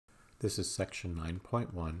This is section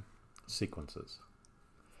 9.1, Sequences.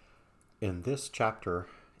 In this chapter,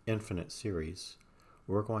 Infinite Series,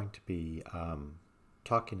 we're going to be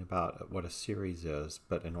talking about what a series is,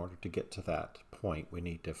 but in order to get to that point, we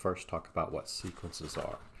need to first talk about what sequences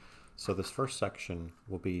are. So this first section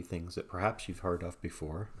will be things that perhaps you've heard of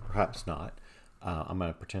before, perhaps not. I'm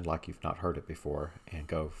going to pretend like you've not heard it before and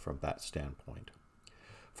go from that standpoint.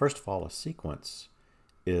 First of all, a sequence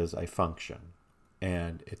is a function,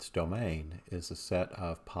 and its domain is a set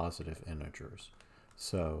of positive integers.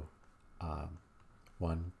 So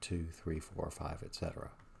 1, 2, 3, 4, 5, etc.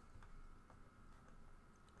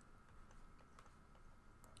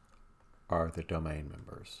 are the domain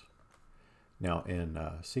members. Now in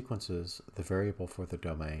sequences, the variable for the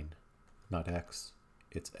domain, not x,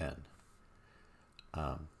 it's n.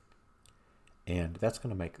 And that's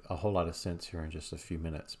going to make a whole lot of sense here in just a few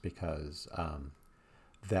minutes, because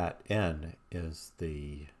that n is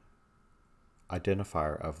the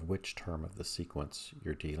identifier of which term of the sequence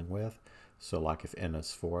you're dealing with. So like if n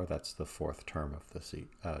is 4, that's the fourth term of the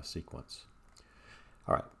sequence.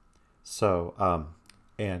 All right, so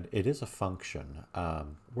and it is a function.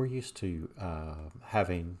 We're used to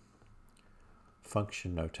having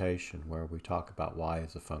function notation where we talk about y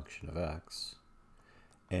as a function of x.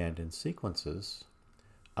 And in sequences,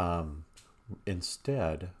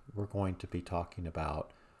 instead, we're going to be talking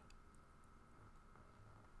about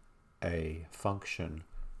a function.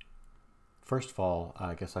 First of all,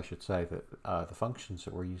 I guess I should say that the functions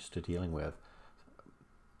that we're used to dealing with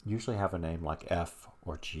usually have a name like f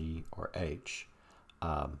or g or h.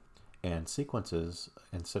 And sequences,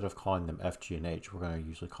 instead of calling them f, g, and h, we're going to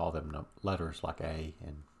usually call them letters like a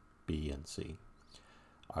and b and c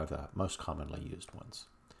are the most commonly used ones.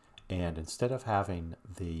 And instead of having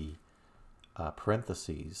the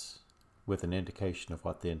parentheses with an indication of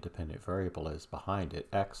what the independent variable is behind it,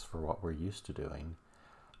 x for what we're used to doing,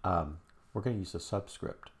 we're going to use a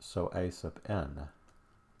subscript. So a sub n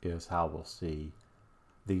is how we'll see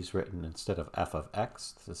these written. Instead of f of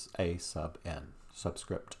x, this is a sub n,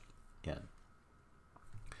 subscript n.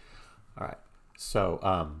 All right,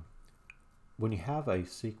 so when you have a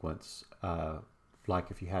sequence,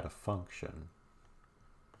 like if you had a function,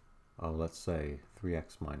 let's say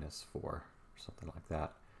 3x minus 4, or something like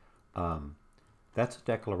that, that's a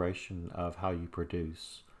declaration of how you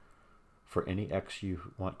produce, for any x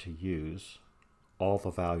you want to use, all the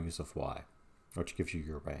values of y, which gives you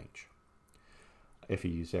your range, if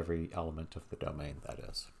you use every element of the domain, that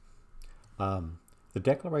is. The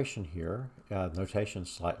declaration here, notation is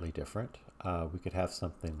slightly different. We could have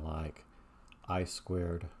something like I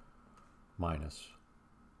squared minus,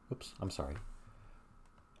 oops, I'm sorry,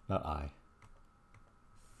 not I,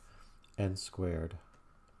 n squared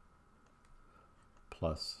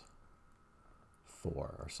plus 4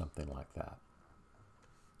 or something like that.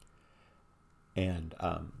 And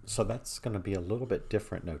so that's going to be a little bit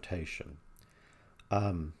different notation.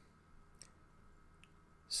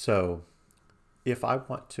 So if I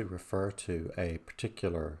want to refer to a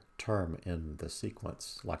particular term in the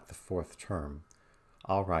sequence, like the fourth term,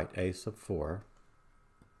 I'll write a sub 4,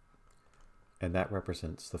 and that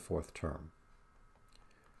represents the fourth term.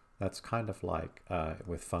 That's kind of like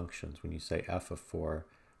with functions, when you say f of 4,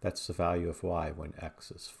 that's the value of y when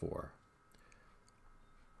x is 4.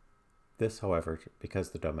 This, however,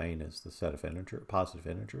 because the domain is the set of positive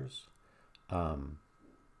integers,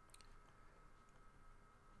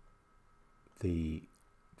 the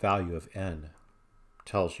value of n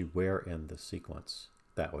tells you where in the sequence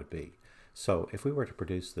that would be. So if we were to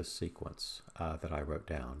produce this sequence that I wrote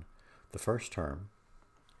down, the first term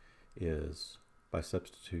is, by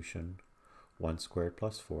substitution, 1 squared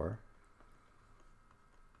plus 4,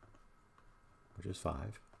 which is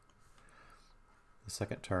 5. The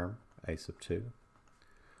second term, a sub 2,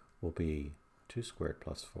 will be 2 squared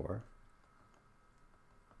plus 4,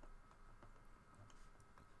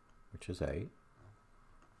 which is 8.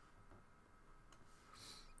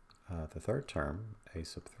 The third term, a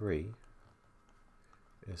sub 3,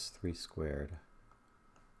 is 3 squared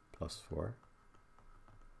plus 4,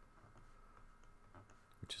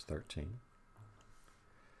 which is 13.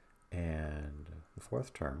 And the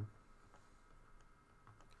fourth term,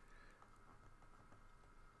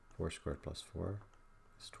 4 squared plus 4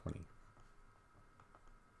 is 20.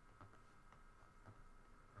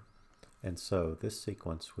 And so this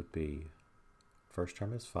sequence would be, first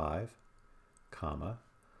term is 5, comma.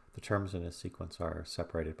 The terms in a sequence are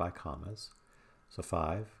separated by commas. So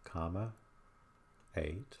 5, comma,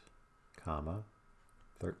 8, comma,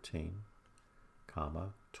 13, comma,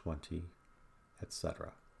 20,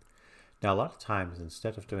 etc. Now, a lot of times,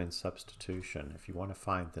 instead of doing substitution, if you want to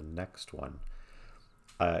find the next one,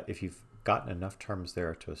 if you've gotten enough terms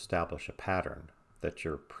there to establish a pattern that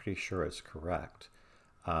you're pretty sure is correct,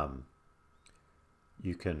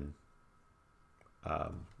 you can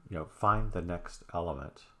find the next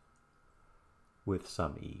element with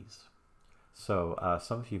some ease. So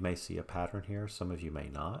some of you may see a pattern here, some of you may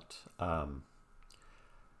not.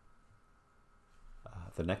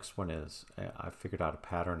 The next one is, I figured out a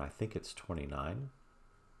pattern, I think it's 29,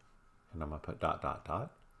 and I'm going to put dot, dot,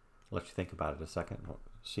 dot. Let you think about it a second,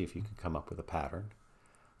 see if you can come up with a pattern.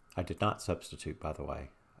 I did not substitute, by the way.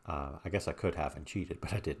 I guess I could have and cheated,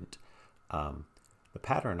 but I didn't. The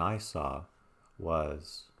pattern I saw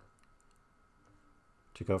was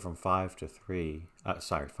to go from 5 to 3,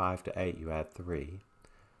 5 to 8, you add 3.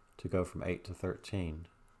 To go from 8 to 13,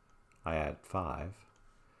 I add 5.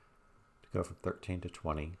 To go from 13 to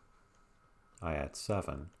 20, I add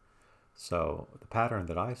 7. So the pattern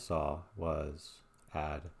that I saw was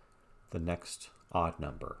add the next odd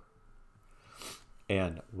number.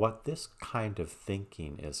 And what this kind of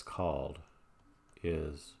thinking is called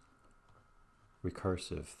is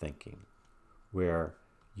recursive thinking, where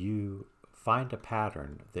you find a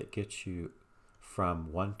pattern that gets you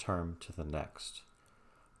from one term to the next.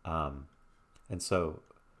 And so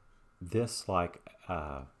this,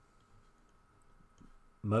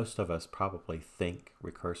 most of us probably think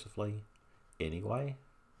recursively anyway.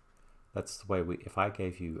 That's the way if I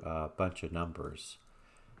gave you a bunch of numbers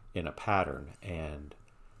in a pattern and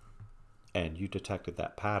you detected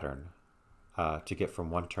that pattern, to get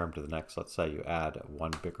from one term to the next, let's say you add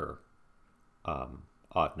one bigger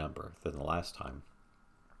odd number than the last time,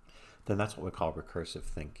 then that's what we call recursive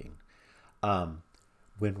thinking.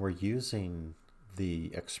 When we're using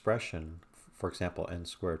the expression, for example, n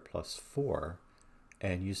squared plus 4,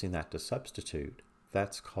 and using that to substitute,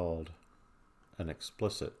 that's called an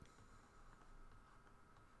explicit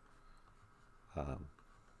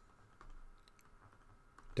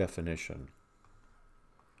definition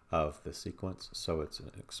of the sequence. So it's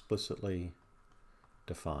an explicitly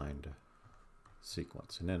defined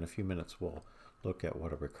sequence. And in a few minutes we'll look at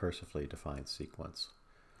what a recursively defined sequence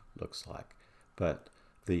looks like. But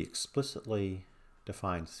the explicitly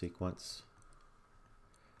defined sequence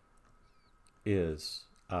is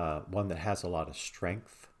one that has a lot of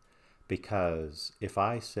strength, because if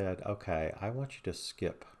I said, okay, I want you to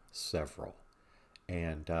skip several,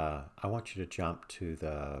 and I want you to jump to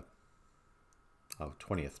the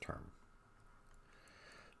 20th term,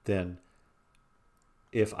 then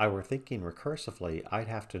if I were thinking recursively, I'd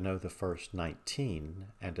have to know the first 19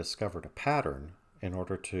 and discovered a pattern in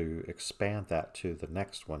order to expand that to the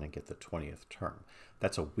next one and get the 20th term.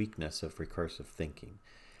 That's a weakness of recursive thinking.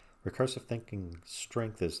 Recursive thinking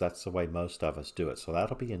strength is that's the way most of us do it. So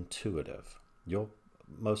that'll be intuitive. You'll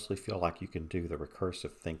mostly feel like you can do the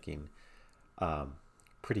recursive thinking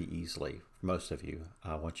pretty easily, most of you,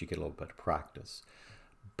 once you get a little bit of practice.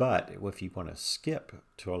 But if you want to skip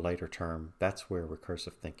to a later term, that's where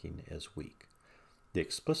recursive thinking is weak. The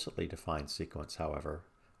explicitly defined sequence, however,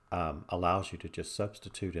 allows you to just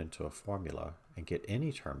substitute into a formula and get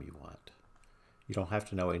any term you want. You don't have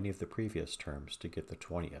to know any of the previous terms to get the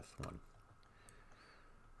 20th one.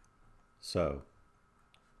 So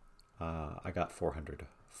I got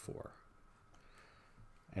 404.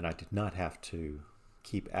 And I did not have to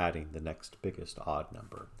keep adding the next biggest odd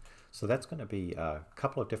number. So that's going to be a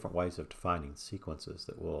couple of different ways of defining sequences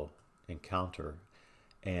that we'll encounter.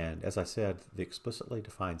 And as I said, the explicitly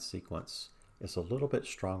defined sequence is a little bit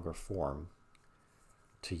stronger form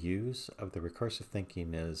to use. Of the recursive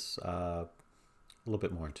thinking is a little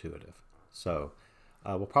bit more intuitive. So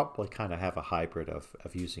we'll probably kind of have a hybrid of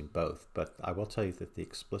using both, but I will tell you that the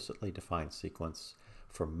explicitly defined sequence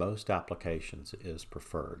for most applications is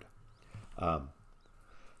preferred.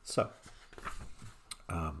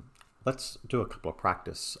 Let's do a couple of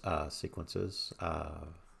practice sequences.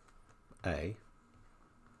 A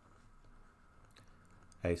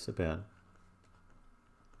sub n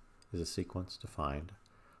is a sequence defined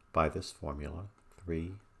by this formula,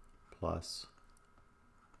 3 plus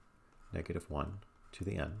 -1 to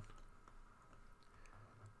the n.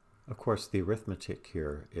 Of course, the arithmetic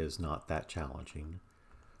here is not that challenging.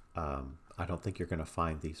 I don't think you're going to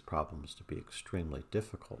find these problems to be extremely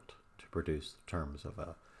difficult to produce the terms of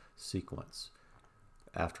a sequence.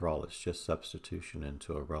 After all, it's just substitution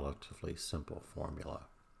into a relatively simple formula.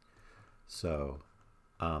 So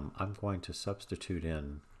I'm going to substitute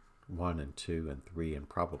in 1 and 2 and 3 and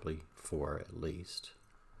probably 4 at least,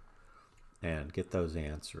 and get those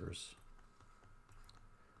answers,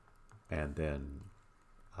 and then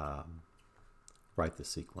write the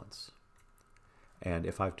sequence. And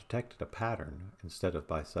if I've detected a pattern, instead of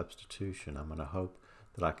by substitution, I'm going to hope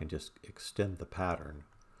that I can just extend the pattern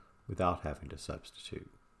without having to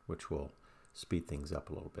substitute, which will speed things up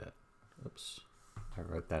a little bit. Oops, I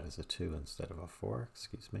wrote that as a 2 instead of a 4,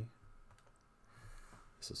 excuse me.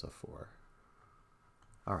 This is a 4.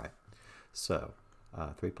 All right, so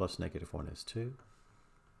 3 plus negative 1 is 2.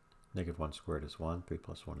 Negative 1 squared is 1. 3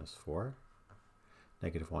 plus 1 is 4.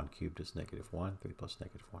 Negative 1 cubed is negative 1. 3 plus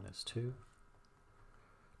negative 1 is 2.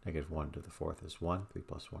 Negative 1 to the 4th is 1. 3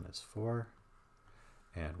 plus 1 is 4.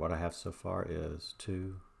 And what I have so far is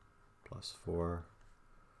 2 plus 4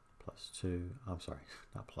 plus 2. I'm sorry,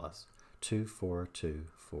 not plus. 2, 4, 2,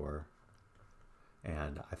 4.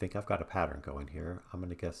 And I think I've got a pattern going here. I'm going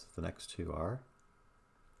to guess the next two are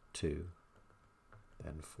 2,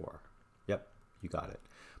 then 4. Yep, you got it.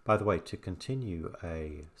 By the way, to continue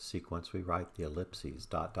a sequence, we write the ellipses,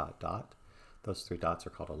 dot, dot, dot. Those 3 dots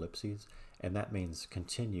are called ellipses, and that means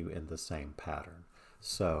continue in the same pattern.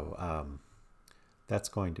 So that's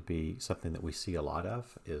going to be something that we see a lot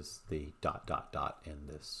of, is the dot, dot, dot in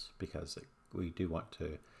this, because we do want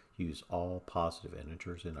to use all positive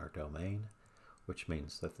integers in our domain, which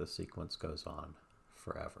means that the sequence goes on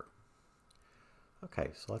forever. Okay,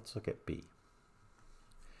 so let's look at B.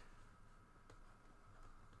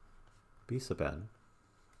 B sub n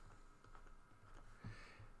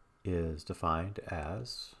is defined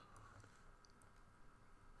as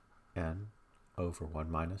n over 1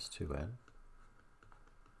 minus 2n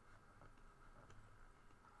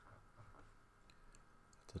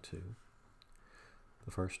that's a 2.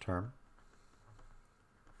 The first term,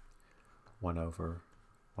 1 over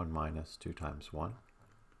 1 minus 2 times 1.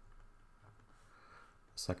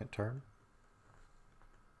 The second term,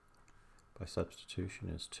 by substitution,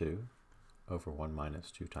 is 2 over 1 minus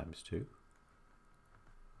 2 times 2.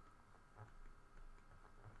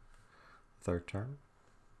 Third term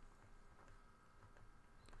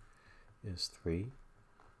is 3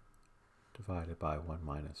 divided by 1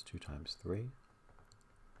 minus 2 times 3.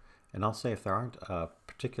 And I'll say if there aren't a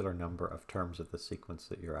particular number of terms of the sequence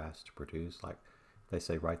that you're asked to produce, like they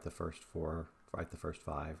say write the first 4, write the first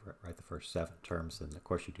 5, write the first 7 terms, and of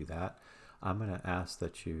course you do that, I'm going to ask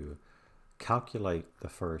that you calculate the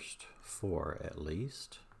first 4 at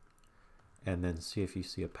least, and then see if you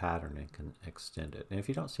see a pattern and can extend it. And if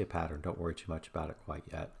you don't see a pattern, don't worry too much about it quite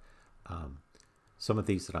yet. Some of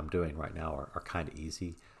these that I'm doing right now are kind of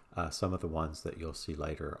easy. Some of the ones that you'll see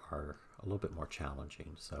later are a little bit more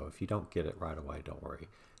challenging. So if you don't get it right away, don't worry.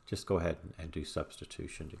 Just go ahead and do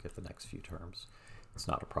substitution to get the next few terms. It's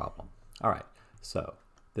not a problem. All right, so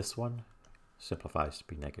this one simplifies to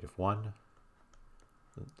be negative 1.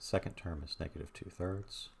 The second term is negative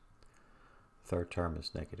 2/3. Third term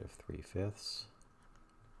is negative 3/5.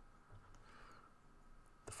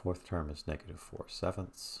 The fourth term is negative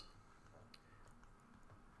 4/7.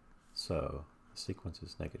 So the sequence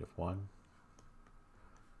is negative 1,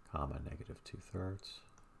 comma, negative 2/3.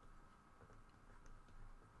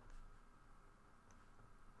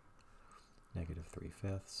 Negative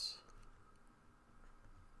 3/5.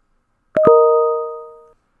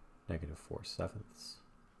 Negative 4/7.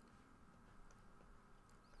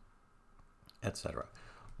 Etc.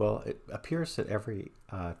 Well, it appears that every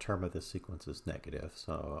term of this sequence is negative,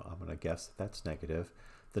 so I'm going to guess that that's negative.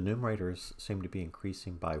 The numerators seem to be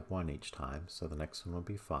increasing by 1 each time, so the next one will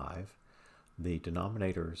be 5. The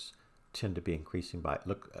denominators tend to be increasing by,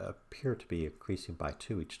 appear to be increasing by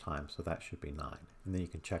 2 each time, so that should be 9. And then you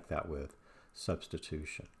can check that with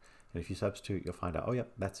substitution. And if you substitute, you'll find out, oh,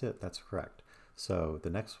 yep, that's it, that's correct. So the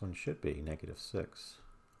next one should be negative 6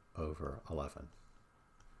 over 11.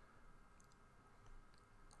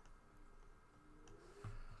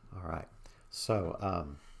 All right,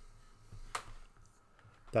 so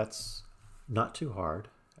that's not too hard.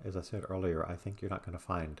 As I said earlier, I think you're not going to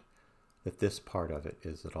find that this part of it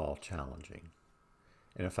is at all challenging.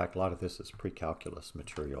 And in fact, a lot of this is pre-calculus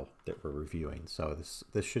material that we're reviewing, so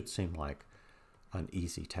this should seem like an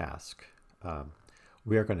easy task.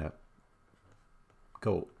 We are going to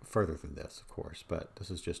go further than this, of course, but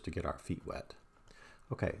this is just to get our feet wet.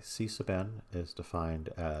 Okay, C sub n is defined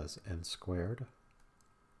as n squared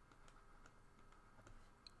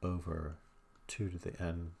over 2 to the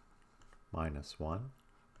n minus 1.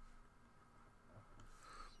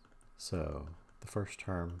 So the first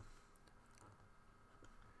term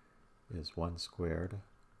is 1 squared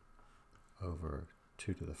over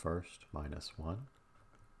 2 to the first minus 1.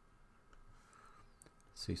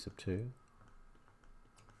 C sub 2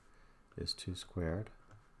 is 2 squared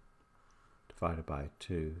divided by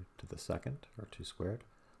 2 to the second, or 2 squared,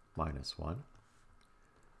 minus 1.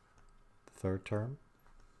 The third term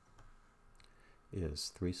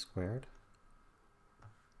is 3 squared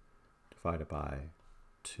divided by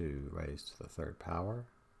 2 raised to the third power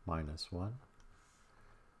minus 1.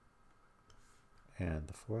 And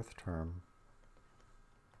the fourth term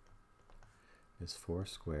is 4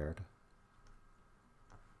 squared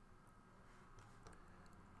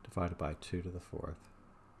divided by 2 to the fourth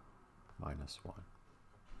minus 1.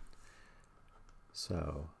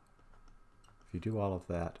 So if you do all of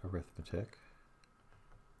that arithmetic,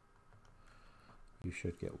 you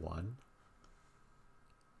should get 1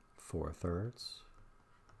 4/3,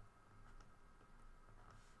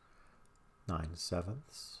 9/7,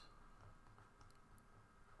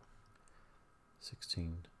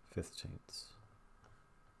 16/15.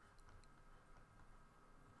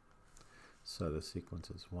 So the sequence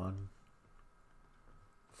is 1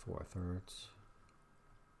 4/3,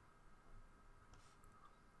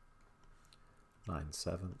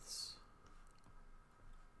 9/7,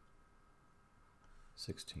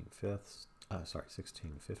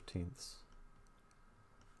 16/15,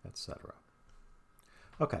 etc.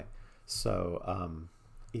 Okay, so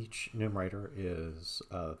each numerator is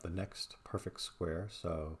the next perfect square,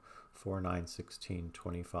 so 4, 9, 16,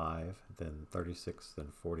 25, then 36,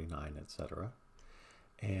 then 49, etc.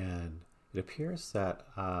 And it appears that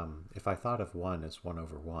if I thought of 1 as 1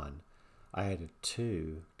 over 1, I added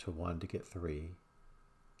 2 to 1 to get 3.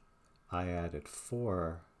 I added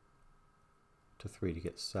 4 to 3 to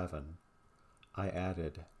get 7. I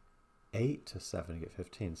added 8 to 7 to get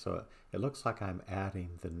 15. So it looks like I'm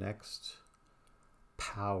adding the next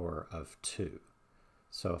power of 2.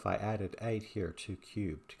 So if I added 8 here, 2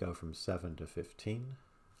 cubed, to go from 7 to 15,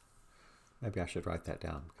 maybe I should write that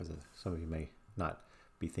down because some of you may not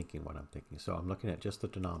be thinking what I'm thinking. So I'm looking at just the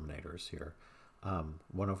denominators here.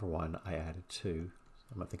 1 over 1, I added 2.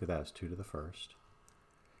 I'm going to think of that as 2 to the first.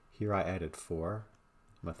 Here I added 4.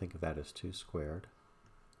 I'm going to think of that as 2 squared.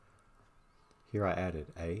 Here I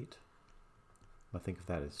added 8. I'm going to think of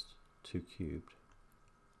that as 2 cubed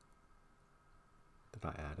that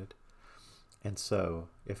I added. And so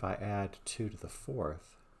if I add 2 to the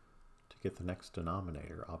fourth to get the next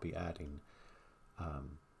denominator, I'll be adding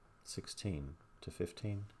 16 to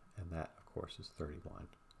 15, and that, of course, is 31.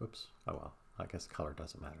 Oops. Oh, well, I guess color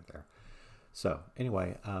doesn't matter there. So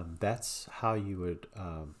anyway, that's how you would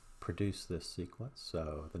produce this sequence.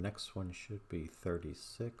 So the next one should be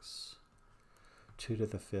 36. 2 to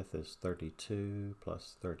the fifth is 32,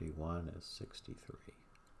 plus 31 is 63.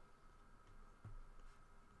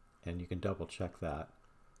 And you can double check that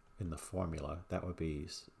in the formula. That would be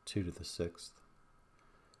 2 to the sixth,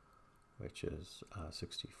 which is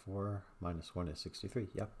 64, minus 1 is 63.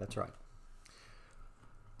 Yep, that's right.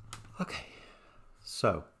 Okay,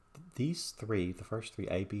 so these three, the first three,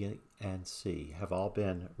 A, B, and C, have all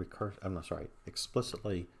been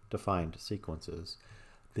explicitly defined sequences.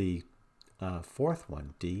 The fourth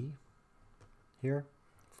one, D, here,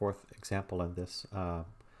 fourth example in this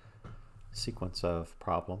sequence of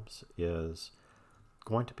problems, is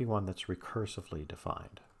going to be one that's recursively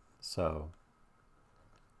defined. So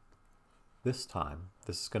this time,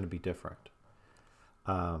 this is going to be different.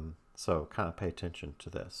 So kind of pay attention to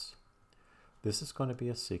this. This is going to be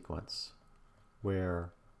a sequence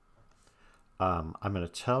where I'm going to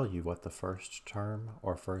tell you what the first term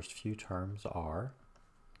or first few terms are.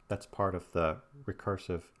 That's part of the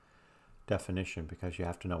recursive definition because you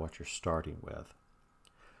have to know what you're starting with.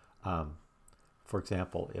 For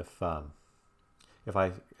example, if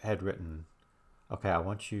I had written, okay, I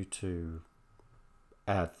want you to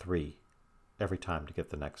add 3 every time to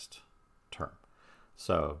get the next term.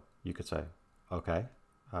 So you could say, okay,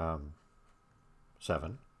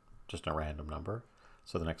 7, just a random number.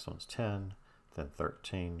 So the next one's 10, then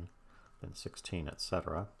 13, then 16,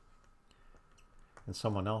 etc. And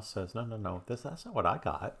someone else says, no, that's not what I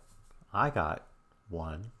got. I got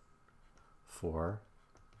 1, 4,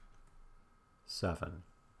 7,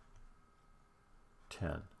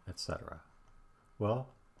 10, etc. Well,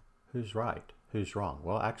 who's right? Who's wrong?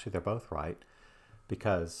 Well, actually, they're both right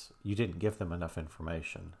because you didn't give them enough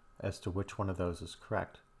information as to which one of those is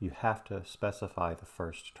correct. You have to specify the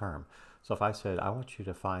first term. So if I said, I want you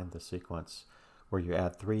to find the sequence where you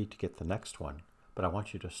add 3 to get the next one, but I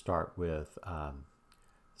want you to start with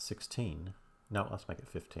 16. No, let's make it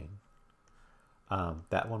 15.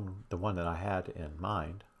 That one, the one that I had in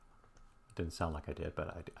mind, didn't sound like I did,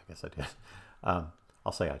 but I guess I did.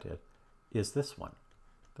 I'll say I did, is this one,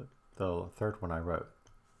 the third one I wrote.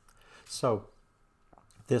 So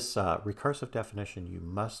this recursive definition, you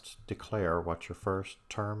must declare what your first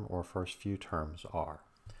term or first few terms are.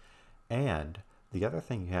 And the other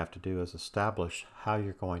thing you have to do is establish how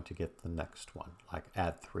you're going to get the next one, like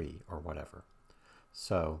add 3 or whatever.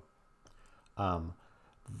 So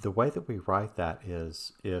the way that we write that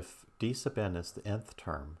is if d sub n is the nth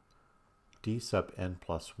term, d sub n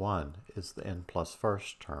plus 1 is the n plus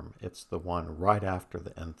first term. It's the one right after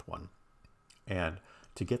the nth one. And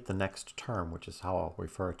to get the next term, which is how I'll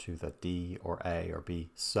refer to the d or a or b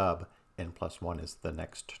sub n plus 1 is the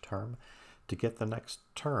next term. To get the next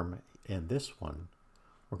term in this one,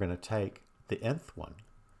 we're going to take the nth one,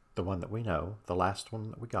 the one that we know, the last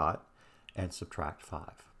one that we got, and subtract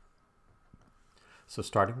 5. So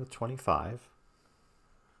starting with 25,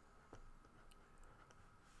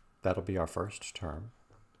 that'll be our first term.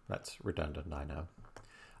 That's redundant, I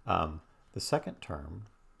know. The second term,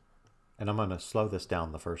 and I'm going to slow this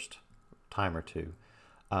down the first time or two.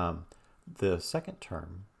 The second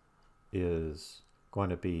term is going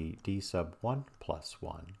to be d sub 1 plus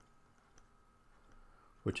 1,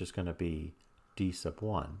 which is going to be d sub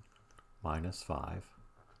 1 minus 5,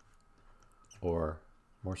 or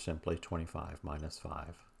more simply 25 minus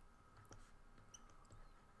 5,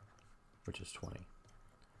 which is 20. Okay,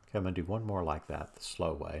 I'm going to do one more like that, the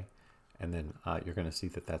slow way, and then you're going to see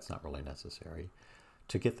that that's not really necessary.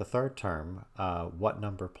 To get the third term, what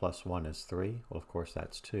number plus 1 is 3? Well, of course,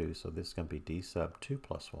 that's 2, so this is going to be d sub 2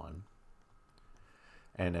 plus 1.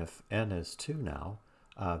 And if n is 2 now,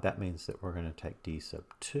 that means that we're going to take d sub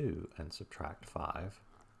 2 and subtract 5.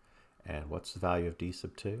 And what's the value of d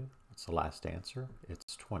sub 2? It's the last answer.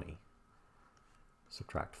 It's 20.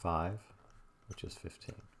 Subtract 5, which is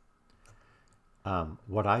 15.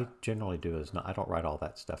 What I generally do is I don't write all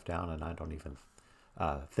that stuff down, and I don't even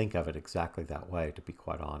think of it exactly that way, to be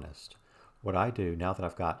quite honest. What I do, now that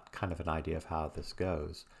I've got kind of an idea of how this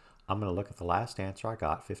goes, I'm going to look at the last answer I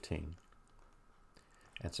got, 15,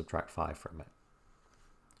 and subtract 5 from it.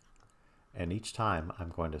 And each time I'm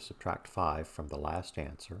going to subtract 5 from the last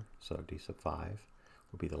answer, so d sub 5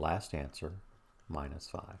 will be the last answer minus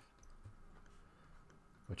 5,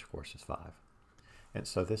 which of course is 5. And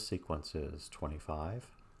so this sequence is 25,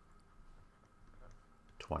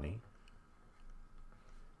 20,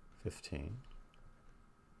 15,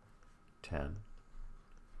 10,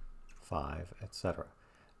 5, etc.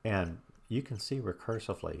 And you can see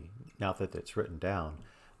recursively, now that it's written down,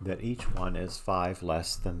 that each one is 5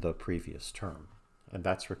 less than the previous term. And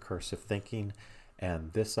that's recursive thinking.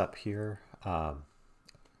 And this up here,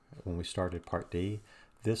 when we started part D,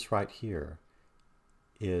 this right here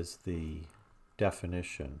is the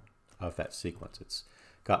definition of that sequence. It's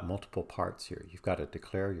got multiple parts here. You've got to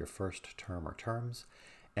declare your first term or terms,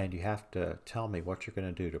 and you have to tell me what you're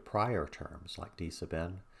going to do to prior terms, like d sub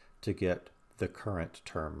n, to get the current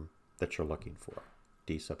term that you're looking for,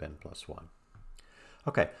 d sub n plus 1.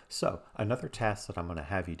 Okay, so another task that I'm going to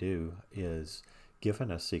have you do is, given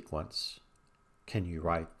a sequence, can you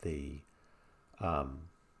write the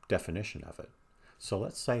definition of it? So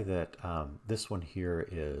let's say that this one here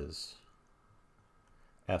is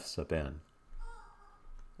f sub n.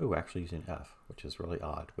 Ooh, actually using f, which is really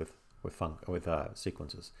odd with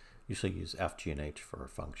sequences. Usually use f, g, and h for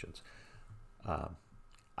functions.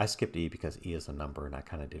 I skipped e because e is a number, and I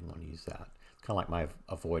kind of didn't want to use that. It's kind of like my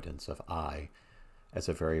avoidance of I as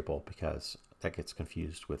a variable, because that gets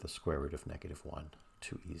confused with the square root of -1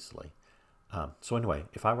 too easily. So anyway,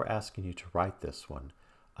 if I were asking you to write this one,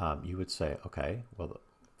 you would say, okay, well, the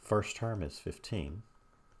first term is 15.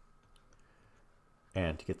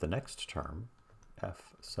 And to get the next term,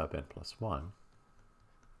 f sub n plus 1,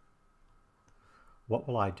 what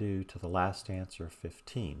will I do to the last answer,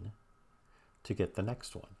 15, to get the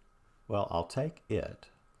next one? Well, I'll take it,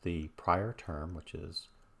 the prior term, which is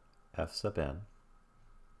f sub n,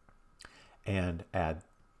 and add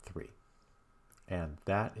 3. And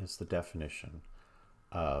that is the definition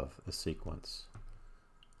of the sequence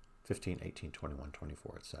 15, 18, 21,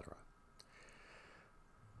 24, etc.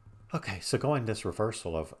 Okay, so going this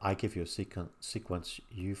reversal of I give you a sequence,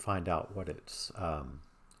 you find out what its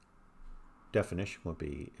definition would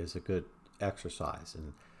be, is a good exercise.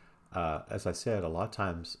 And as I said, a lot of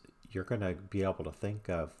times you're going to be able to think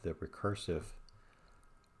of the recursive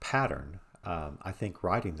pattern. I think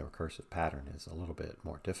writing the recursive pattern is a little bit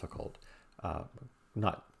more difficult.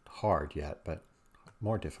 Not hard yet, but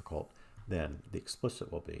more difficult than the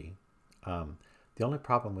explicit will be. The only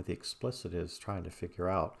problem with the explicit is trying to figure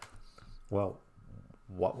out, well,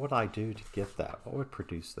 what would I do to get that? What would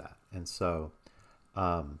produce that? And so,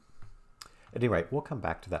 at any rate, we'll come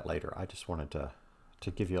back to that later. I just wanted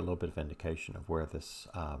to give you a little bit of indication of where this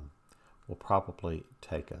will probably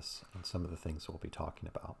take us and some of the things we'll be talking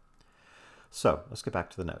about. So let's get back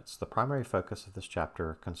to the notes. The primary focus of this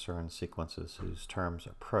chapter concerns sequences whose terms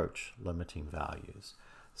approach limiting values.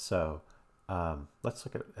 So let's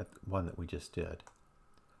look at one that we just did.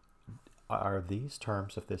 are these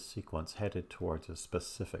terms of this sequence headed towards a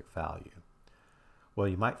specific value? Well,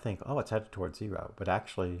 you might think, oh, it's headed towards 0, but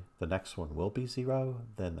actually the next one will be 0,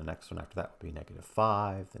 then the next one after that will be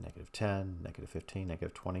 -5, then -10, -15,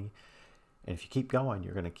 -20. And if you keep going,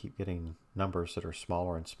 you're going to keep getting numbers that are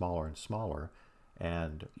smaller and smaller and smaller,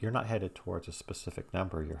 and you're not headed towards a specific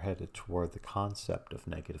number, you're headed toward the concept of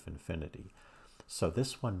negative infinity. So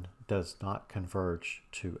this one does not converge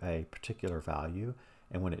to a particular value,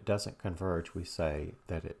 and when it doesn't converge, we say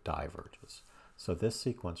that it diverges. So this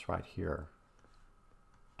sequence right here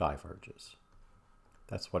diverges.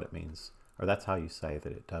 That's what it means, or that's how you say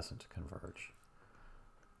that it doesn't converge.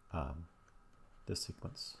 This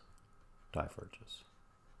sequence diverges.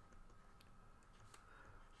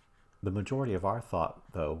 The majority of our thought,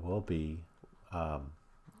 though, will be,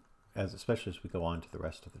 especially as we go on to the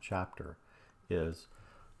rest of the chapter, is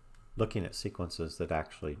looking at sequences that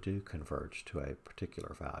actually do converge to a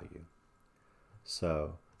particular value.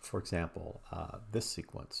 So, for example, this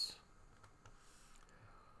sequence,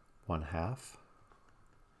 1/2,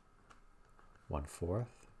 1/4,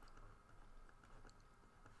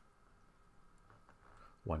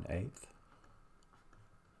 1/8,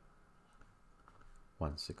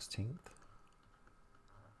 1/16,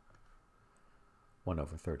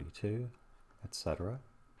 1/32, etc.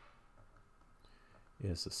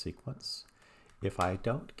 is the sequence. If I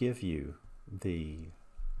don't give you the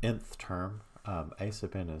nth term, a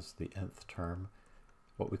sub n is the nth term,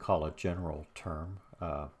 what we call a general term.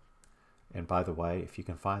 And by the way, if you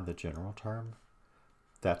can find the general term,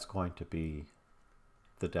 that's going to be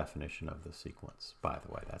the definition of the sequence. By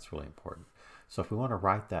the way, that's really important. So if we want to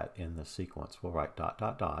write that in the sequence, we'll write ...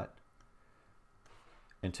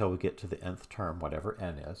 until we get to the nth term, whatever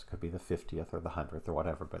n is. Could be the 50th or the 100th or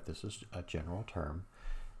whatever, but this is a general term.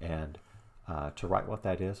 And to write what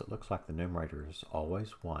that is, it looks like the numerator is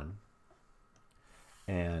always 1.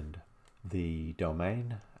 And the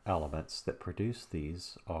domain elements that produce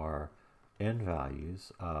these are n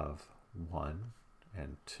values of 1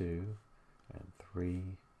 and 2 and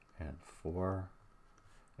 3 and 4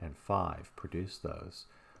 and 5 produce those.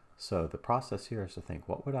 So the process here is to think,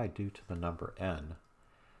 what would I do to the number n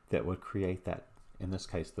that would create that, in this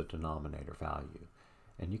case, the denominator value?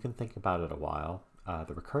 And you can think about it a while.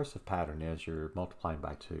 The recursive pattern is you're multiplying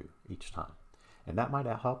by 2 each time. And that might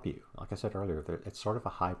help you. Like I said earlier, it's sort of a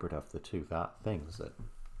hybrid of the two things that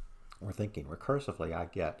we're thinking. Recursively, I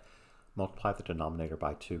get multiply the denominator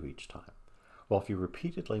by 2 each time. Well, if you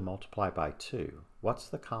repeatedly multiply by 2, what's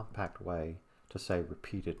the compact way to say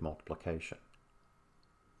repeated multiplication?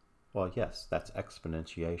 Well, yes, that's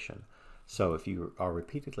exponentiation. So if you are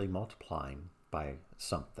repeatedly multiplying by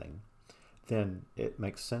something, then it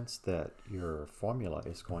makes sense that your formula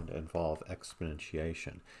is going to involve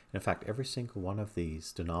exponentiation. In fact, every single one of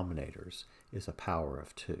these denominators is a power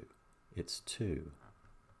of 2. It's 2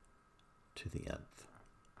 to the nth,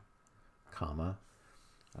 comma,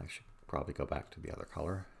 I should probably go back to the other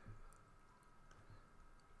color. ...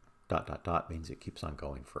 means it keeps on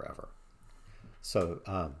going forever. So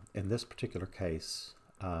in this particular case,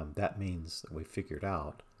 that means that we figured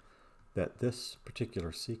out that this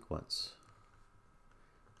particular sequence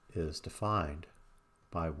is defined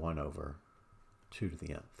by 1/2 to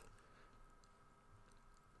the nth.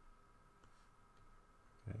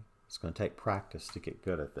 Okay. It's going to take practice to get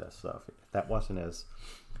good at this. So if that wasn't as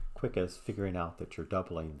quick as figuring out that you're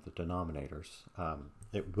doubling the denominators,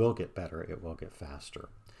 it will get better, it will get faster.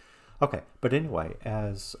 Okay, but anyway,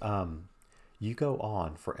 as you go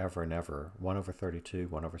on forever and ever, 1/32,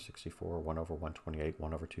 1/64, 1/128,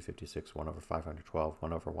 1/256, 1/512,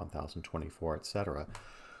 1/1024, etc.,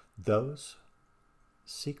 those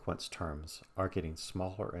sequence terms are getting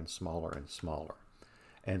smaller and smaller and smaller.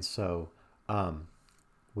 And so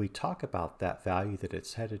we talk about that value that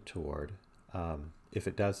it's headed toward, if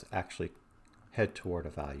it does actually head toward a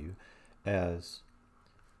value, as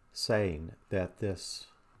saying that this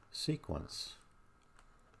sequence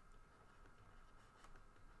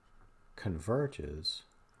converges,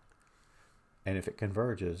 and if it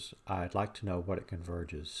converges, I'd like to know what it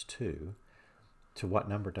converges to what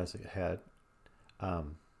number does it head,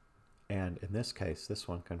 and in this case, this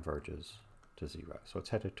one converges to 0, so it's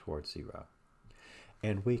headed towards 0.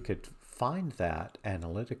 And we could find that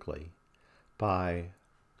analytically by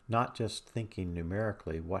not just thinking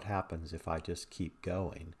numerically, what happens if I just keep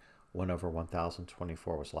going?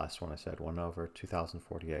 1/1024 was the last one I said,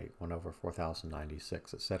 1/2048,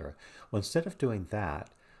 1/4096, etc. Well, instead of doing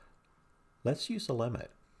that, let's use a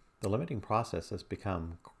limit. The limiting process has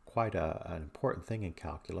become quite an important thing in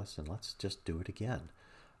calculus, and let's just do it again.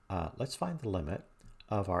 Let's find the limit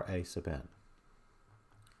of our a sub n.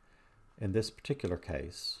 in this particular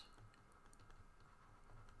case,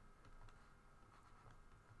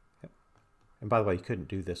 and by the way, you couldn't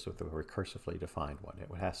do this with a recursively defined one.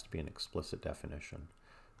 It has to be an explicit definition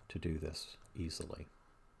to do this easily.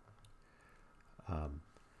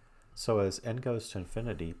 So as n goes to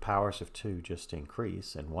infinity, powers of 2 just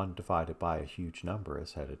increase, and 1 divided by a huge number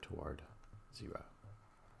is headed toward 0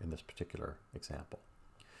 in this particular example.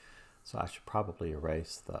 So I should probably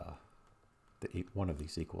erase one of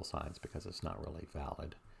these equal signs because it's not really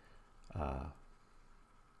valid,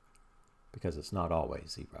 because it's not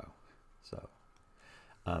always 0. So,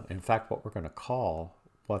 in fact, what we're going to call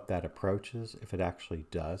what that approaches, if it actually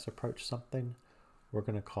does approach something, we're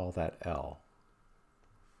going to call that L,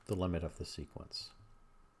 the limit of the sequence.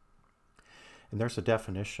 And there's a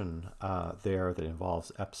definition there that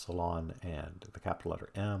involves epsilon and the capital letter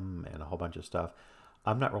M and a whole bunch of stuff.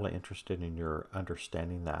 I'm not really interested in your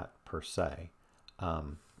understanding that per se.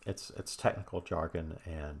 It's technical jargon,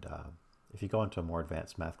 and if you go into a more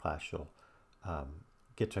advanced math class, you'll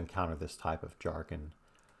get to encounter this type of jargon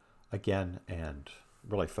again and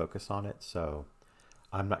really focus on it. So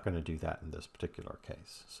I'm not going to do that in this particular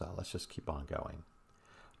case. So let's just keep on going.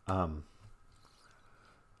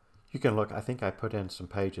 You can look, I think I put in some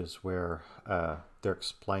pages where they're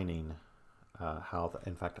explaining how,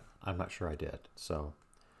 in fact, I'm not sure I did. So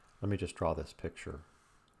let me just draw this picture.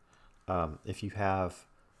 If you have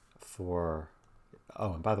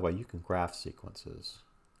and by the way, you can graph sequences.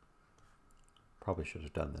 Probably should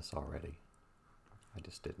have done this already. I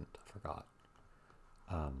just didn't, I forgot.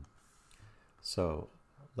 So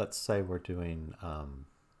let's say we're doing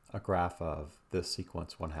a graph of this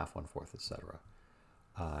sequence 1/2, 1/4, etc.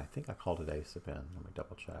 I think I called it A sub n. Let me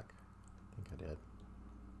double check. I think I did.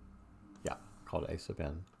 Yeah, I called it A sub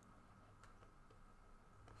n.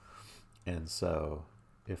 And so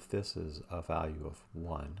if this is a value of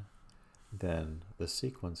 1, then the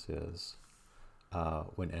sequence is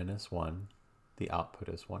when n is 1, the output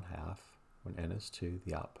is 1/2. When n is 2,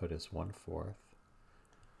 the output is 1/4.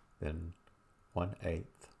 Then 1/8.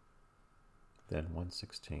 Then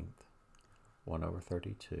 1/16,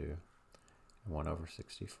 1/32, and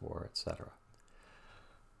 1/64, etc.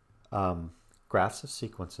 Graphs of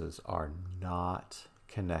sequences are not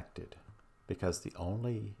connected because the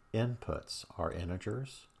only inputs are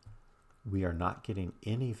integers. We are not getting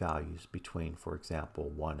any values between, for example,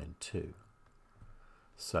 1 and 2.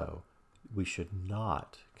 So we should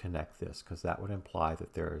not connect this because that would imply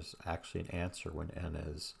that there's actually an answer when n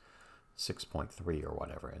is 6.3 or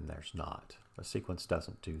whatever, and there's not. A sequence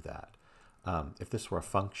doesn't do that. If this were a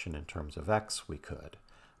function in terms of x, we could.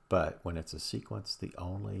 But when it's a sequence, the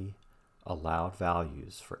only allowed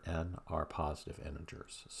values for n are positive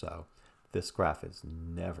integers. So this graph is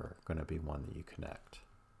never going to be one that you connect.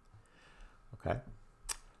 Okay?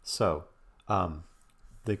 So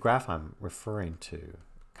the graph I'm referring to,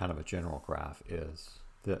 kind of a general graph, is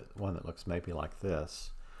the one that looks maybe like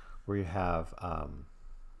this, where you have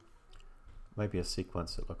maybe a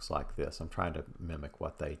sequence that looks like this. I'm trying to mimic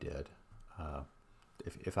what they did.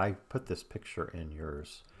 If I put this picture in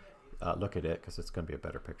yours, look at it because it's going to be a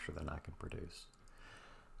better picture than I can produce.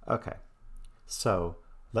 Okay, so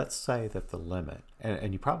let's say that the limit,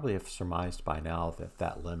 and you probably have surmised by now that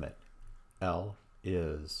that limit, L,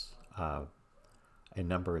 is a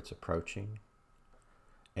number it's approaching.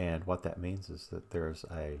 And what that means is that there's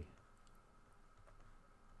a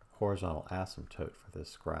horizontal asymptote for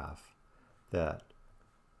this graph that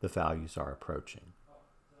the values are approaching.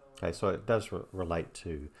 Okay, so it does relate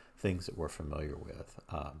to things that we're familiar with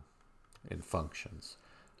in functions.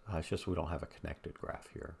 It's just we don't have a connected graph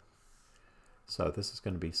here. So this is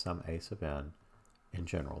going to be some A sub n in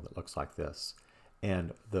general that looks like this.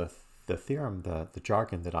 And the theorem, the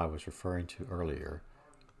jargon that I was referring to earlier,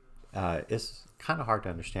 is kind of hard to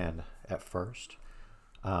understand at first.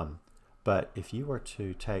 But if you were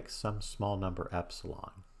to take some small number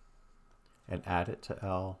epsilon and add it to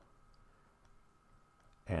L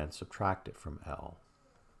and subtract it from L,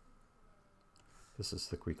 this is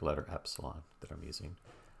the Greek letter epsilon that I'm using,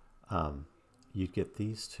 you'd get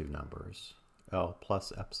these two numbers, L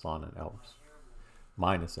plus epsilon and L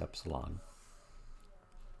minus epsilon.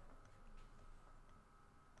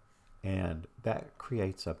 And that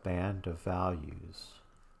creates a band of values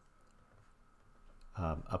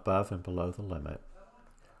above and below the limit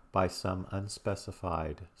by some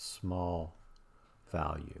unspecified small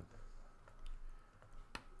value.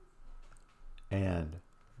 And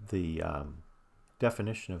the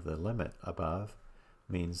definition of the limit above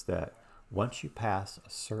means that once you pass a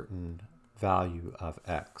certain value of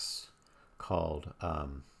x called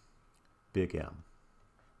big M,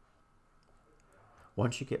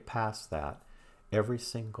 Once you get past that, every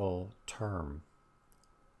single term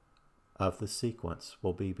of the sequence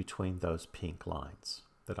will be between those pink lines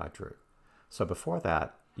that I drew. So before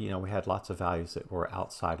that, we had lots of values that were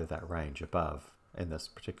outside of that range above in this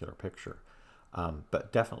particular picture,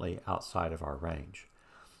 but definitely outside of our range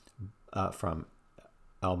from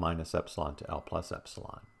L minus epsilon to L plus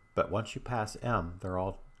epsilon. But once you pass M, they're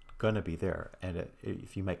all going to be there. And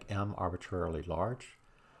if you make M arbitrarily large,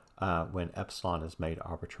 when epsilon is made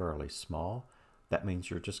arbitrarily small, that means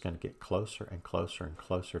you're just going to get closer and closer and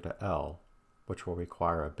closer to L, which will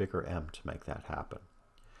require a bigger M to make that happen.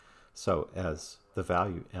 So as the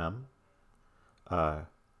value M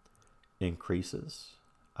increases,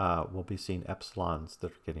 we'll be seeing epsilons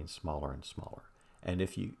that are getting smaller and smaller. And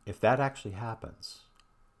if that actually happens,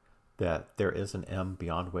 that there is an M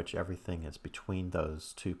beyond which everything is between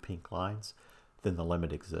those two pink lines, then the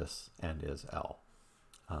limit exists and is L.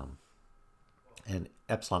 And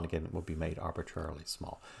epsilon, again, will be made arbitrarily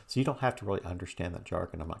small. So you don't have to really understand that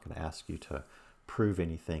jargon. I'm not going to ask you to prove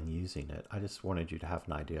anything using it. I just wanted you to have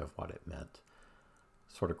an idea of what it meant,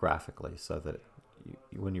 sort of graphically, so that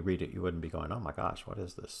when you read it, you wouldn't be going, oh my gosh, what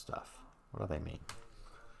is this stuff? What do they mean?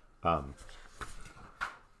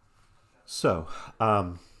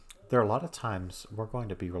 There are a lot of times we're going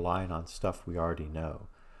to be relying on stuff we already know.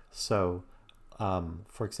 So,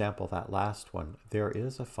 for example, that last one, there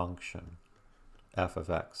is a function, f of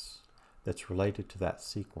x, that's related to that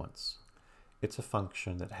sequence. It's a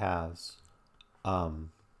function that has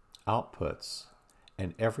outputs,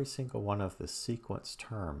 and every single one of the sequence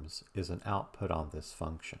terms is an output on this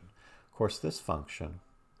function. Of course, this function,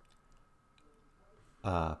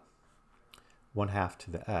 1/2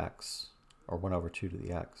 to the x, or 1/2 to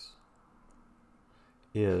the x,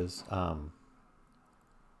 is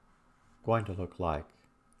going to look like,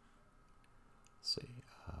 let's see,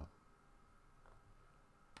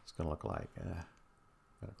 it's going to look like, I'm going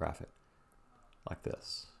to graph it like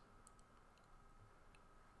this.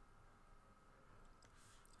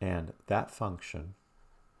 And that function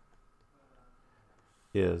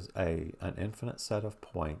is an infinite set of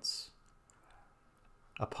points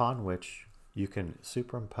upon which you can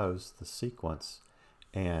superimpose the sequence,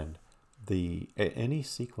 and any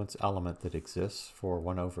sequence element that exists for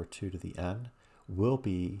 1/2 to the n will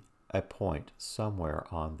be a point somewhere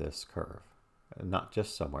on this curve. Not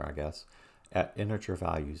just somewhere, I guess, at integer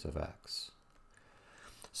values of x.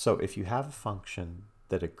 So if you have a function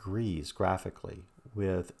that agrees graphically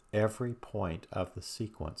with every point of the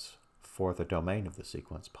sequence for the domain of the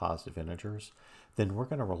sequence, positive integers, then we're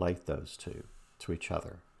going to relate those two to each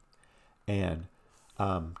other. And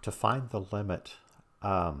to find the limit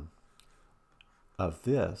of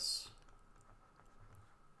this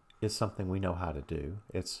is something we know how to do.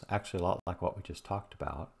 It's actually a lot like what we just talked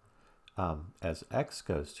about. As x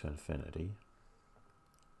goes to infinity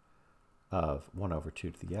of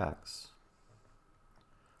 1/2 to the x,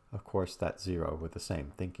 of course that's 0 with the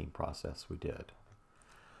same thinking process we did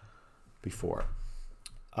before.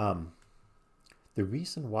 The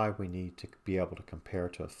reason why we need to be able to compare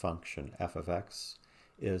to a function f of x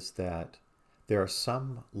is that there are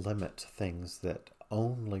some limit things that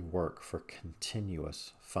only work for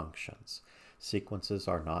continuous functions. Sequences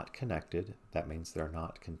are not connected. That means they're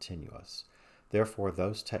not continuous. Therefore,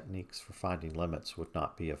 those techniques for finding limits would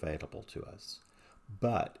not be available to us.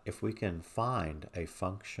 But if we can find a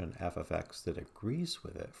function f of x that agrees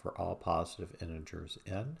with it for all positive integers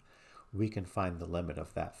n, we can find the limit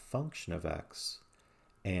of that function of x.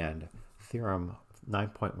 And theorem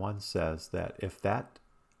 9.1 says that if that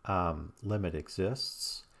limit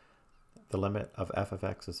exists, the limit of f of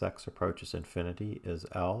x as x approaches infinity is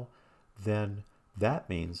L, then that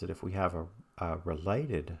means that if we have a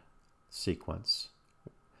related sequence,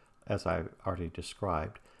 as I already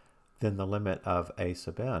described, then the limit of a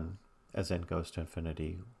sub n as n goes to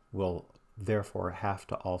infinity will therefore have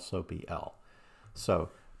to also be L.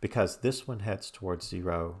 So because this one heads towards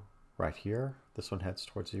 0 right here, this one heads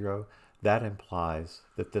towards 0, that implies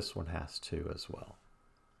that this one has to as well.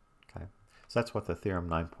 Okay, so that's what the theorem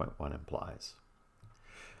 9.1 implies.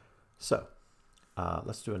 So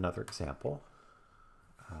let's do another example.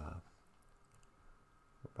 We're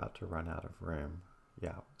about to run out of room.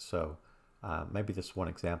 Yeah, so maybe this one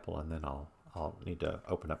example, and then I'll need to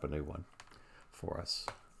open up a new one for us.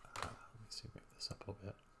 Let me see, move this up a little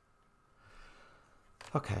bit.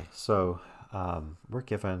 Okay, so we're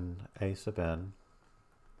given a sub n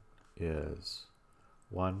is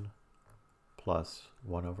 1 plus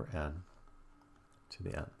 1/n to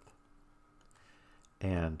the nth.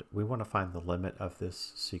 And we want to find the limit of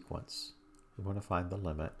this sequence. We want to find the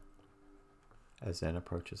limit as n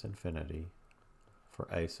approaches infinity for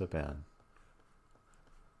a sub n,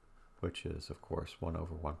 which is, of course, 1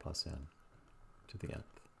 over 1 plus n to the nth.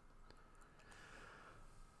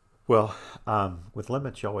 Well, with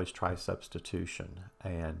limits, you always try substitution.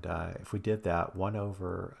 And if we did that, 1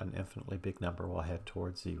 over an infinitely big number will head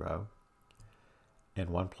towards 0. And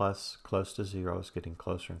 1 plus close to 0 is getting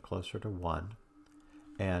closer and closer to 1.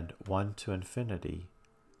 And 1 to infinity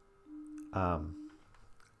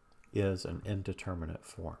is an indeterminate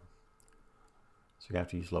form. So you have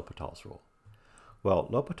to use L'Hopital's rule. Well,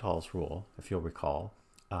 L'Hopital's rule, if you'll recall,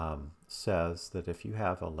 says that if you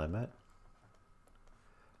have a limit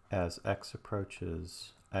as x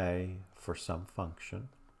approaches a for some function,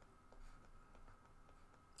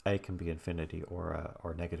 a can be infinity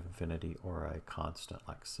or negative infinity or a constant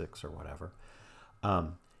like 6 or whatever.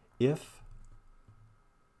 Oh,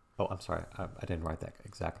 I'm sorry, I didn't write that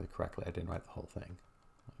exactly correctly. I didn't write the whole thing.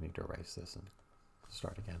 I need to erase this and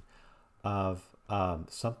start again. Of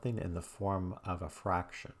something in the form of a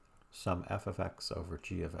fraction, some f of x over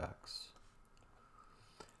g of x.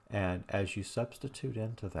 And as you substitute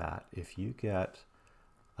into that, if you get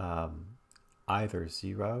either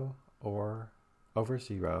 0 or over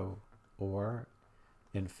 0 or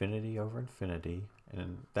infinity over infinity,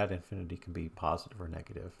 and that infinity can be positive or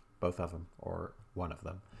negative, both of them or one of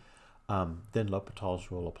them, then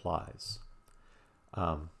L'Hopital's rule applies.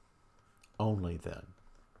 Only then.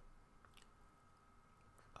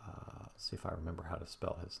 Let's see if I remember how to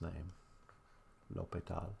spell his name.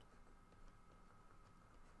 L'Hopital.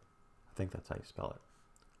 I think that's how you spell it.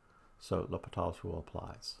 So L'Hopital's rule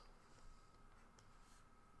applies.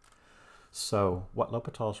 So what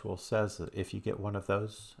L'Hopital's rule says is that if you get one of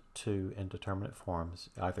those two indeterminate forms,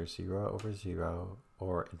 either 0 over 0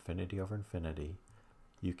 or infinity over infinity,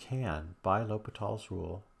 you can, by L'Hopital's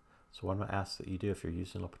rule, so what I'm going to ask that you do if you're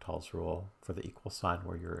using L'Hopital's rule for the equal sign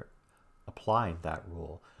where you're applying that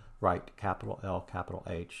rule, write capital L, capital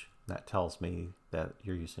H. That tells me that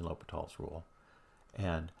you're using L'Hopital's rule.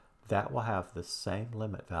 And that will have the same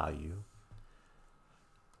limit value,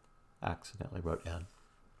 accidentally wrote n,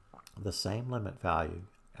 the same limit value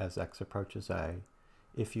as x approaches a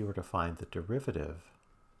if you were to find the derivative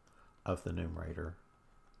of the numerator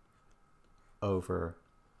over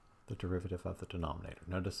the derivative of the denominator.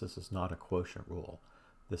 Notice this is not a quotient rule.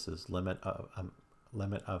 This is limit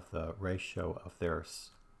of the ratio of their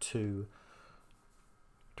two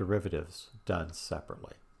derivatives done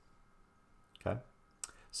separately. Okay,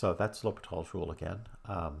 so that's L'Hopital's rule again.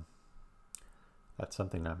 That's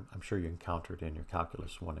something I'm sure you encountered in your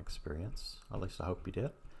Calculus 1 experience. At least I hope you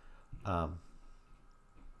did.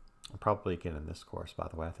 Probably again in this course, by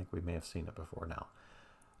the way. I think we may have seen it before now.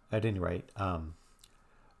 At any rate,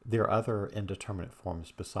 there are other indeterminate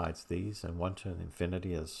forms besides these, and 1 to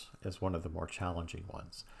infinity is one of the more challenging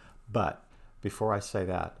ones. But before I say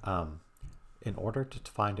that, in order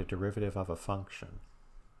to find a derivative of a function,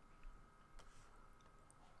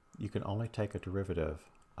 you can only take a derivative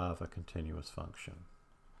of a continuous function.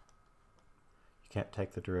 You can't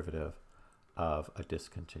take the derivative of a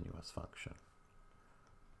discontinuous function.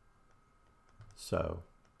 So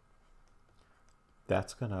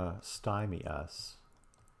that's going to stymie us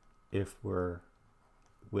if we're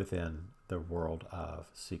within the world of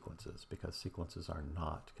sequences, because sequences are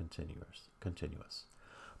not continuous.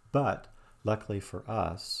 But luckily for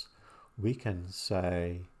us, we can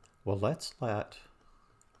say, well, let's let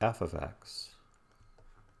f of x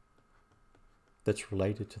that's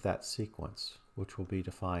related to that sequence, which will be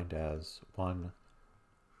defined as 1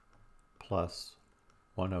 plus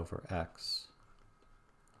 1 over x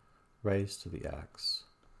raised to the x,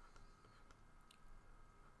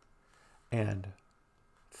 and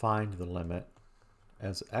find the limit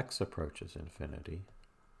as x approaches infinity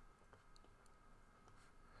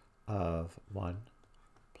of 1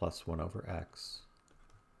 plus 1 over x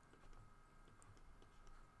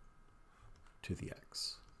to the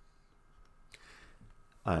x.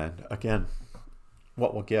 And again,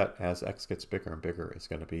 what we'll get as x gets bigger and bigger is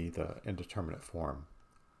going to be the indeterminate form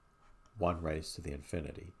 1 raised to the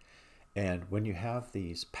infinity. And when you have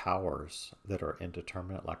these powers that are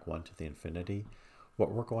indeterminate, like 1 to the infinity,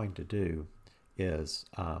 what we're going to do is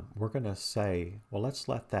we're going to say, well, let's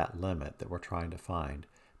let that limit that we're trying to find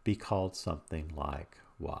be called something like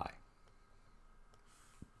y.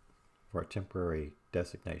 For a temporary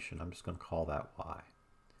designation, I'm just going to call that y.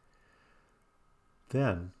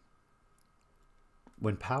 Then,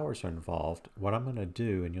 when powers are involved, what I'm going to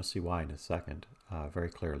do, and you'll see why in a second, very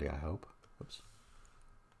clearly, I hope. Oops.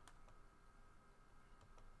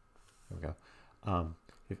 There we go.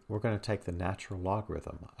 We're going to take the natural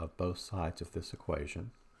logarithm of both sides of this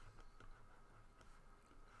equation.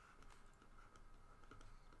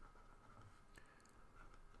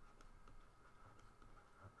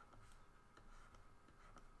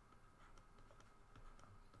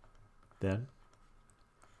 Then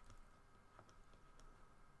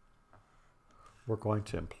we're going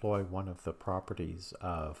to employ one of the properties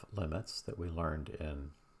of limits that we learned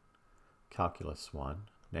in Calculus 1,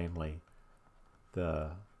 namely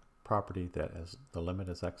the property that as the limit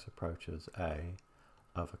as x approaches a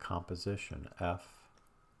of a composition f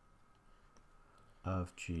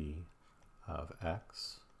of g of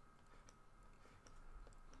x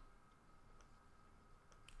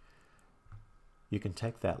you can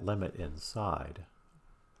take that limit inside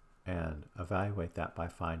and evaluate that by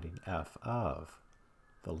finding f of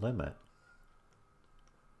the limit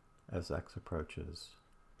as x approaches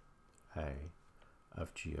a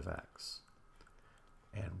of g of x.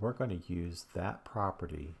 And we're going to use that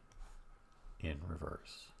property in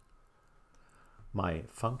reverse. My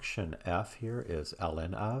function f here is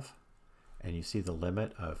ln of, and you see the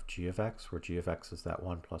limit of g of x, where g of x is that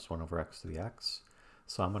 1 plus 1 over x to the x.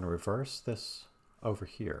 So I'm going to reverse this over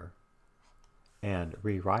here and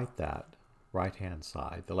rewrite that right-hand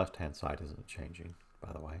side, the left-hand side isn't changing,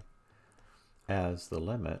 by the way, as the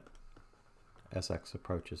limit as x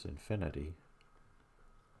approaches infinity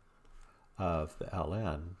of the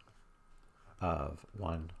ln of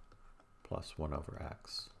 1 plus 1 over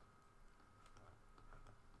x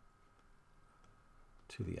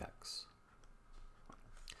to the x.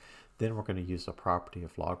 Then we're going to use a property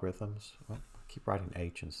of logarithms. Well, I keep writing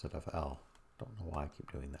h instead of l. Don't know why I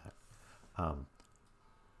keep doing that.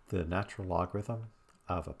 The natural logarithm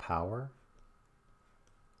of a power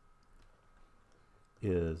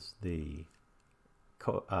is the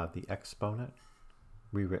exponent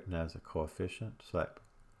rewritten as a coefficient. So that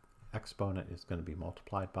exponent is going to be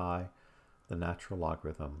multiplied by the natural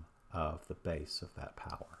logarithm of the base of that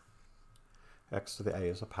power. X to the a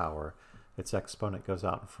is a power. Its exponent goes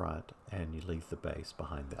out in front, and you leave the base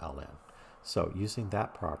behind the ln. So using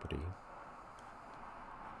that property,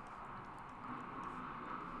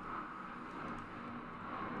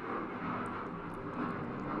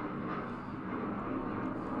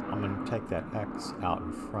 I'm going to take that x out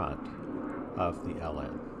in front of the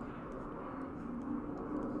ln.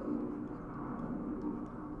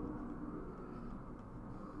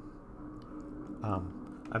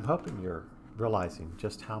 I'm hoping you're realizing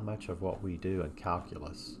just how much of what we do in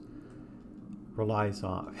calculus relies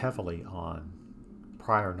heavily on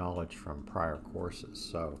prior knowledge from prior courses.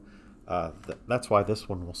 So that's why this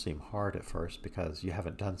one will seem hard at first, because you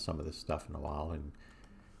haven't done some of this stuff in a while and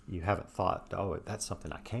you haven't thought, oh, that's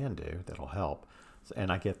something I can do that'll help.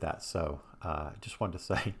 And I get that. So just wanted to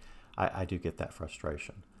say I do get that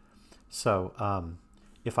frustration. So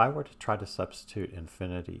if I were to try to substitute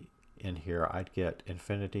infinity in here, I'd get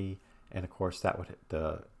infinity, and of course that would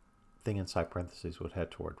the thing inside parentheses would head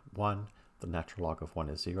toward 1. The natural log of 1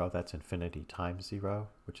 is 0. That's infinity times 0,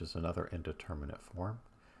 which is another indeterminate form.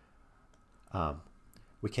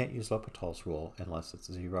 We can't use L'Hopital's rule unless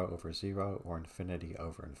it's 0 over 0 or infinity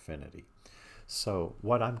over infinity. So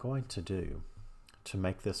what I'm going to do to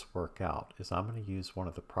make this work out is I'm going to use one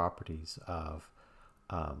of the properties of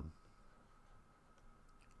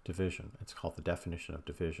division. It's called the definition of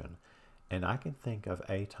division. And I can think of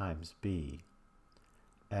a times b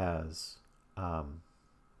as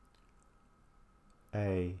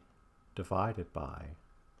a divided by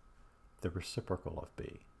the reciprocal of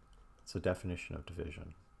b. It's a definition of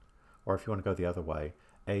division. Or if you want to go the other way,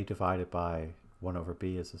 a divided by 1 over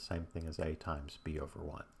b is the same thing as a times b over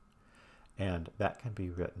 1. And that can be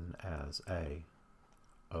written as a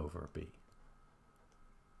over b.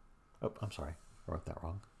 Oh, I'm sorry, I wrote that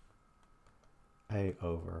wrong. A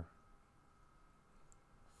over.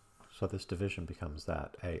 So this division becomes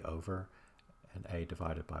that, a over, and a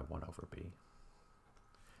divided by 1 over b.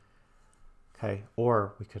 Okay,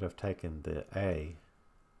 or we could have taken the a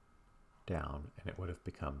down, and it would have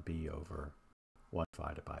become b over 1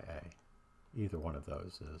 divided by a. Either one of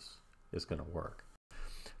those is going to work.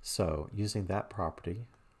 So using that property,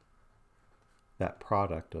 that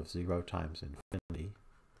product of 0 times infinity,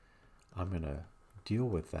 I'm going to deal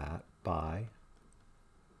with that by,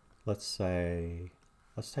 let's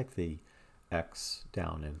take the x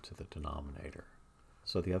down into the denominator.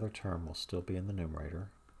 So the other term will still be in the numerator,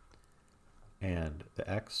 and the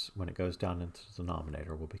x, when it goes down into the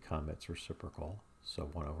denominator, will become its reciprocal, so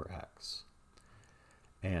 1 over x.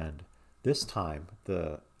 And this time,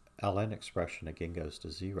 the ln expression again goes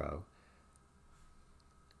to 0,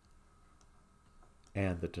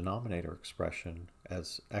 and the denominator expression,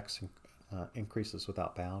 as x increases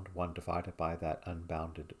without bound, 1 divided by that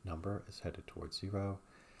unbounded number is headed towards 0,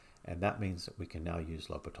 and that means that we can now use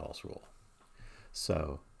L'Hopital's rule.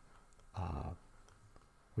 So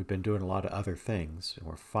we've been doing a lot of other things, and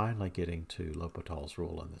we're finally getting to L'Hopital's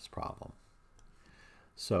rule in this problem.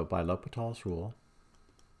 So by L'Hopital's rule,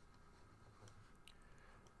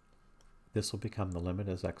 this will become the limit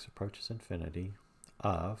as x approaches infinity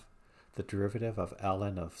of the derivative of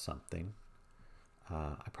ln of something.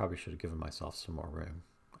 I probably should have given myself some more room.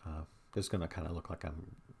 This is going to kind of look like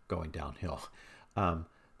I'm going downhill.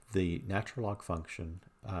 The natural log function,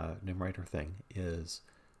 numerator thing, is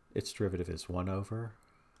its derivative is 1 over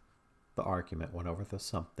the argument, 1 over the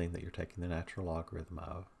something that you're taking the natural logarithm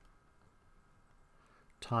of,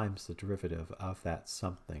 times the derivative of that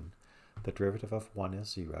something. The derivative of 1 is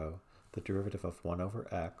 0. The derivative of 1 over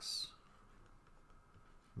x,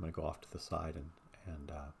 I'm going to go off to the side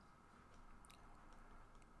and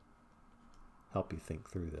help you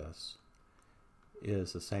think through this,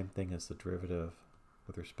 is the same thing as the derivative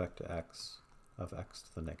with respect to x of x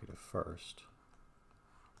to the negative first.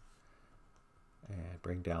 And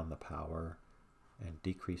bring down the power and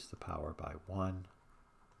decrease the power by 1.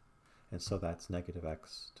 And so that's negative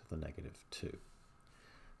x to the negative 2.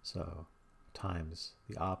 So times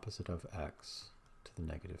the opposite of x to the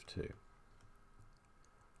negative 2.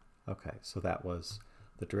 Okay, so that was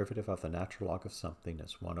the derivative of the natural log of something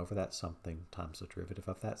is 1 over that something times the derivative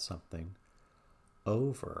of that something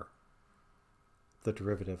over the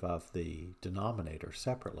derivative of the denominator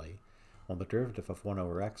separately. Well, the derivative of 1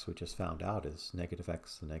 over x we just found out is negative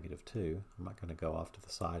x to the negative 2. I'm not going to go off to the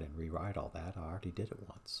side and rewrite all that. I already did it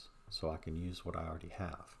once, so I can use what I already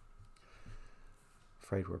have.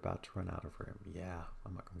 Afraid we're about to run out of room. Yeah,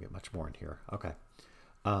 I'm not going to get much more in here. Okay,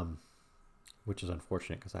 which is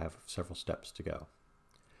unfortunate because I have several steps to go.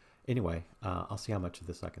 Anyway, I'll see how much of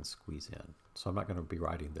this I can squeeze in. So I'm not going to be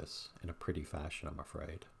writing this in a pretty fashion, I'm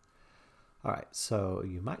afraid. All right, so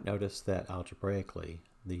you might notice that algebraically,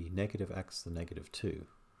 the negative x to the negative 2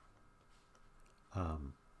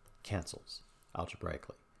 cancels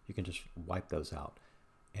algebraically. You can just wipe those out.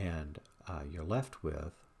 And you're left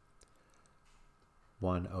with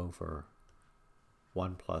 1 over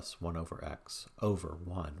 1 plus 1 over x over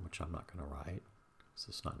 1, which I'm not going to write, because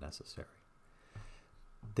it's not necessary.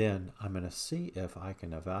 Then I'm going to see if I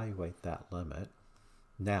can evaluate that limit.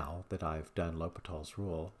 Now that I've done L'Hopital's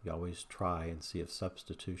rule, you always try and see if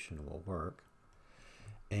substitution will work.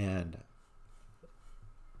 And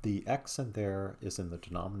the x in there is in the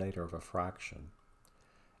denominator of a fraction.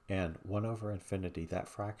 And 1 over infinity, that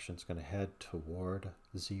fraction is going to head toward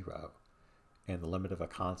 0. And the limit of a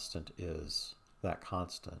constant is that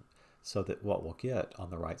constant. So that what we'll get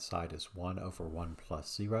on the right side is 1 over 1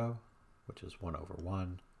 plus 0, which is 1 over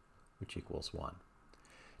 1, which equals 1.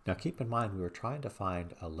 Now keep in mind we were trying to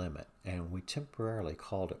find a limit, and we temporarily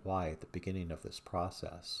called it y at the beginning of this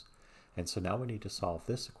process. And so now we need to solve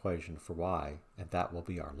this equation for y, and that will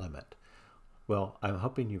be our limit. Well, I'm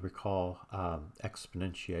hoping you recall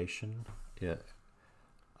exponentiation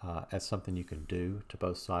as something you can do to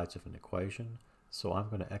both sides of an equation. So I'm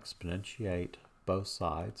going to exponentiate both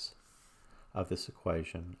sides of this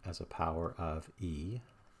equation as a power of e.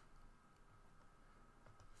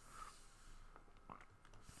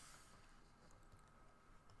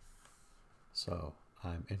 So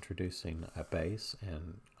I'm introducing a base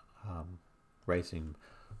and raising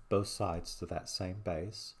both sides to that same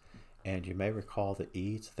base. And you may recall that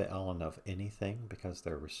e to the ln of anything, because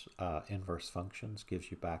they're inverse functions,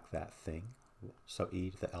 gives you back that thing. So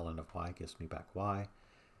e to the ln of y gives me back y.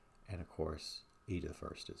 And of course, e to the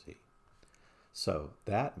first is e. So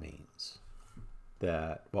that means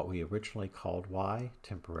that what we originally called y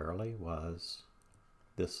temporarily was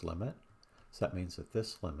this limit. So that means that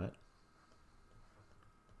this limit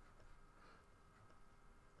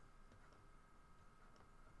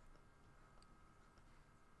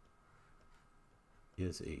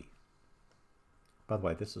is e. By the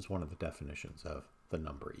way, this is one of the definitions of the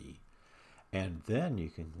number e. And then you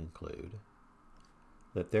can conclude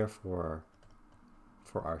that therefore,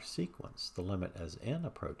 for our sequence, the limit as n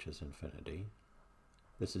approaches infinity,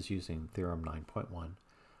 this is using theorem 9.1,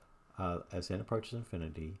 as n approaches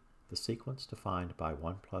infinity, the sequence defined by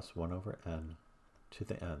 1 plus 1 over n to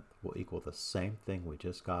the nth will equal the same thing we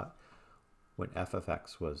just got when f of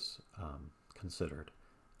x was considered.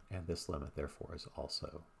 And this limit, therefore, is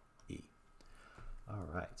also e. All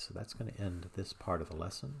right, so that's going to end this part of the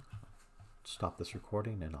lesson. Stop this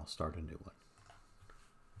recording, and I'll start a new one.